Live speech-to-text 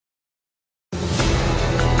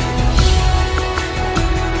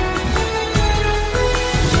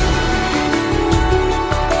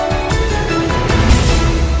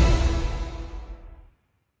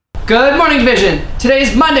Good morning, Division. Today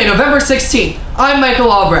is Monday, November 16th. I'm Michael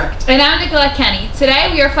Albrecht. And I'm Nicolette Kenny. Today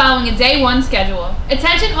we are following a Day 1 schedule.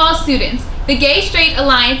 Attention all students. The Gay Straight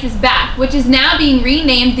Alliance is back, which is now being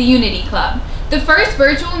renamed the Unity Club. The first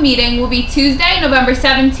virtual meeting will be Tuesday, November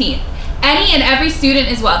 17th. Any and every student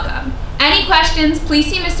is welcome. Any questions, please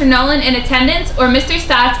see Mr. Nolan in attendance or Mr.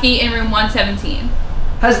 Stotsky in room 117.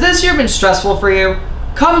 Has this year been stressful for you?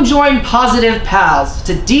 Come join Positive Pals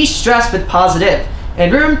to de-stress with Positive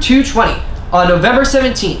in room 220 on November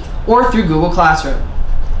 17th or through Google Classroom.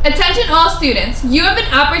 Attention all students, you have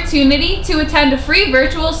an opportunity to attend a free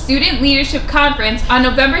virtual student leadership conference on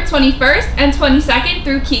November 21st and 22nd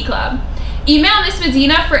through Key Club. Email Ms.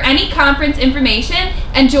 Medina for any conference information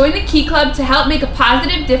and join the Key Club to help make a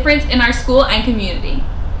positive difference in our school and community.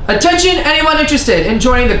 Attention anyone interested in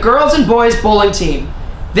joining the girls and boys bowling team.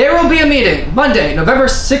 There will be a meeting Monday, November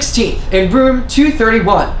 16th in room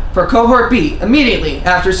 231 for Cohort B immediately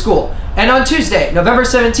after school, and on Tuesday, November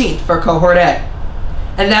 17th for Cohort A.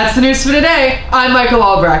 And that's the news for today. I'm Michael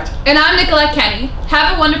Albrecht. And I'm Nicolette Kenny.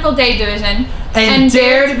 Have a wonderful day, Division. And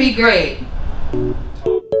dare to be great.